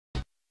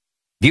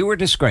Viewer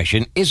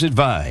discretion is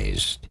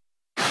advised.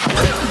 Let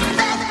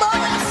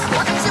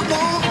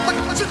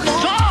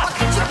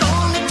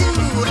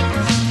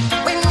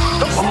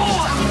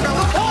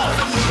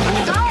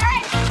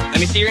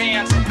me see your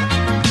hands.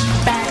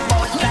 Bad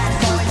boys,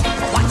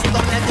 what you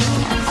gonna do?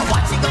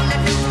 What you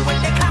gonna do when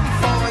they come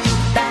for you?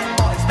 Bad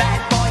boys,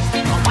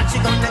 what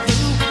you gonna do?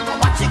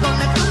 What you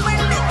gonna do when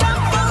they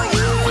come for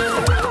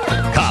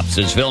you? Cops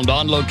is filmed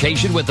on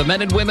location with the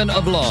men and women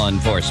of law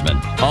enforcement.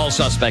 All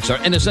suspects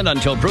are innocent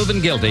until proven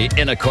guilty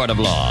in a court of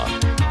law.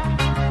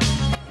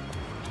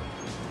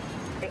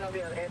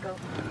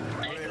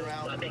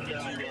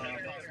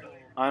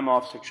 I'm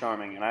Officer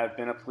Charming, and I have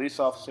been a police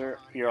officer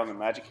here on the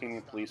Magic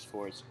Kingdom Police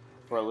Force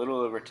for a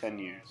little over 10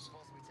 years.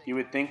 You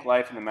would think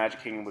life in the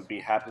Magic Kingdom would be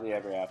happily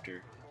ever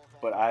after,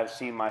 but I have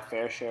seen my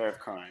fair share of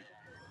crime.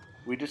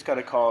 We just got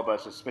a call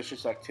about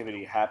suspicious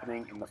activity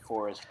happening in the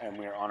forest, and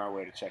we are on our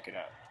way to check it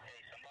out.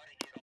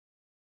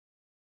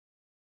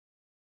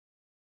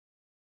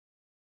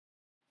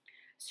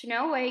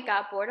 Snow White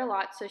got bored a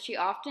lot, so she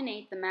often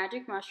ate the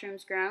magic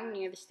mushrooms growing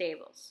near the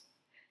stables.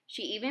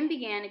 She even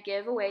began to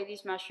give away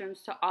these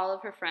mushrooms to all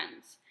of her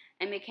friends,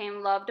 and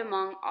became loved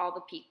among all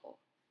the people.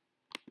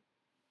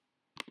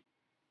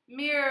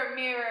 Mirror,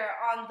 mirror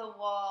on the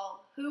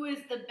wall, who is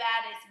the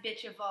baddest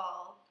bitch of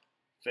all?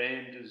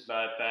 Famed is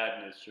thy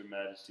badness, your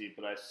majesty,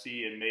 but I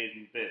see a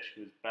maiden bitch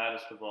who is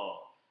baddest of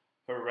all.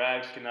 Her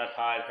rags cannot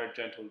hide her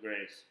gentle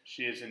grace.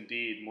 She is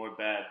indeed more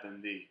bad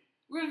than thee.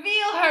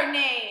 Reveal her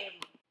name!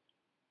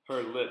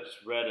 Her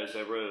lips red as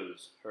a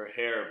rose, her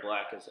hair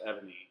black as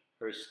ebony,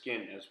 her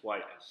skin as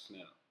white as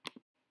snow.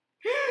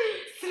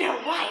 Snow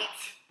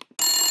White!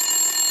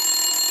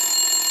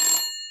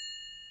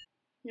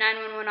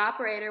 911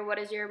 operator, what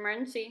is your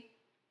emergency?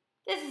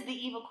 This is the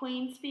evil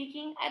queen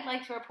speaking. I'd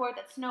like to report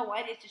that Snow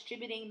White is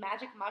distributing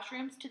magic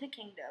mushrooms to the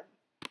kingdom.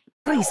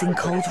 Freezing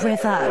cold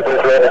river.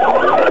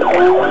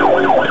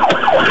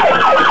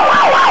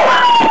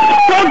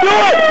 Don't do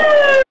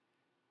it!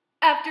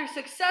 After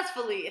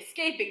successfully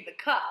escaping the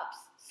cops,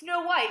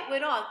 Snow White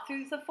went on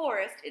through the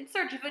forest in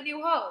search of a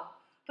new home,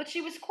 but she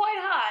was quite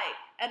high,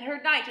 and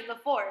her night in the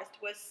forest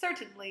was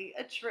certainly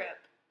a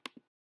trip.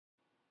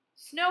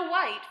 Snow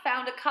White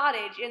found a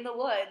cottage in the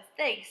woods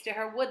thanks to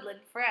her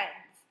woodland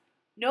friends.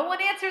 No one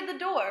answered the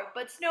door,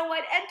 but Snow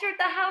White entered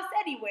the house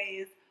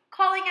anyways,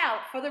 calling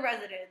out for the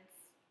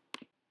residents.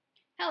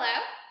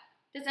 Hello?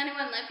 Does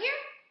anyone live here?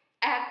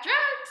 I have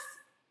drugs!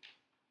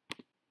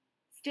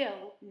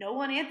 Still, no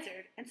one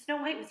answered, and Snow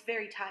White was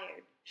very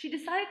tired. She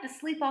decided to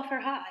sleep off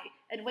her high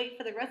and wait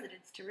for the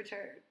residents to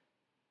return.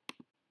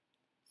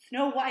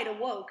 Snow White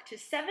awoke to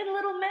 7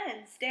 little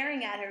men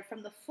staring at her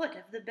from the foot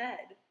of the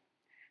bed.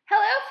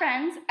 Hello,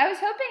 friends. I was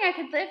hoping I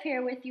could live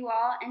here with you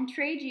all and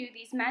trade you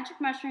these magic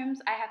mushrooms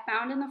I have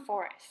found in the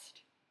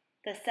forest.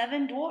 The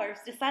 7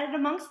 dwarfs decided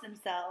amongst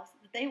themselves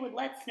that they would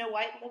let Snow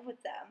White live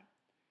with them.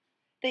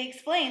 They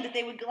explained that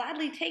they would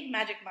gladly take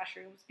magic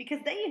mushrooms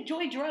because they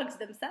enjoy drugs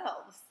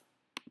themselves.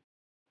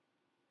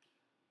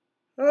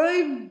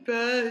 I'm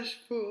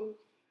bashful.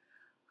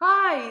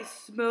 I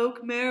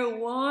smoke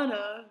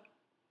marijuana.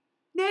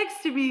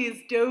 Next to me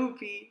is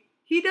Dopey.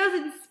 He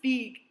doesn't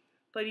speak,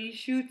 but he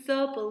shoots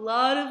up a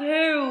lot of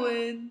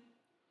heroin.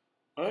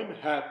 I'm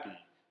happy,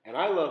 and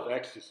I love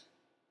ecstasy.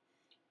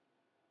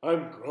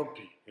 I'm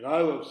grumpy, and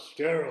I love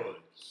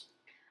steroids.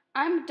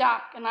 I'm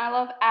Doc, and I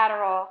love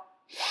Adderall.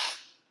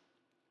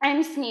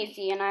 I'm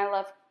Sneezy, and I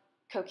love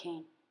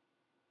cocaine.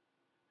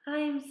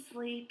 I'm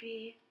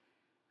sleepy.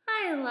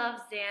 I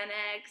love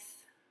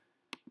Xanax.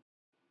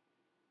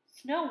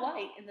 Snow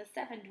White and the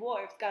 7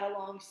 dwarfs got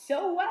along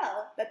so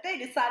well that they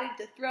decided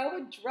to throw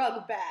a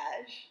drug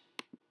bash.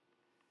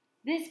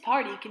 This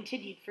party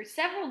continued for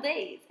several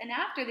days, and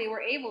after they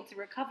were able to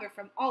recover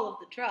from all of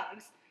the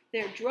drugs,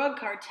 their drug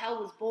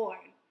cartel was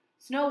born.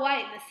 Snow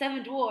White and the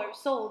 7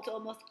 dwarfs sold to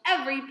almost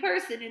every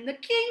person in the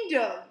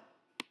kingdom.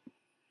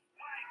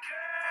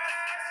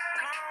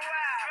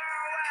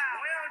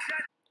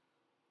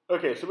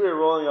 Okay, so we are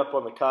rolling up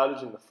on the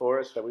cottage in the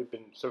forest that we've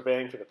been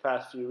surveying for the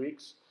past few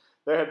weeks.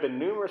 There have been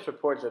numerous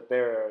reports that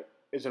there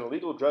is an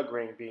illegal drug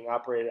ring being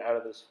operated out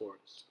of this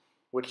forest,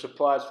 which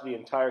supplies for the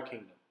entire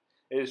kingdom.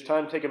 It is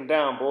time to take them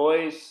down,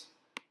 boys.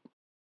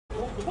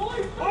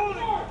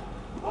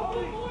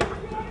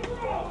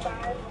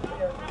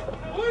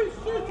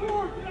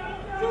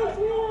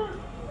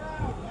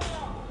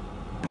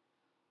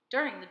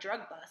 During the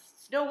drug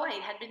bust, Snow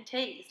White had been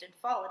tased and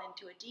fallen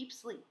into a deep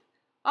sleep.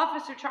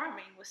 Officer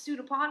Charming was stood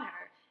upon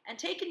her, and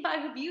taken by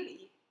her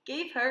beauty,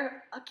 gave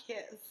her a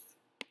kiss.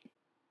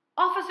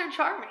 Officer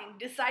Charming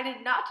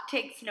decided not to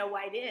take Snow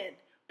White in,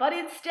 but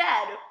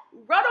instead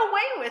run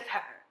away with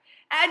her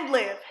and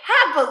live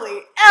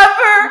happily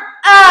ever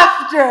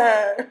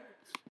after.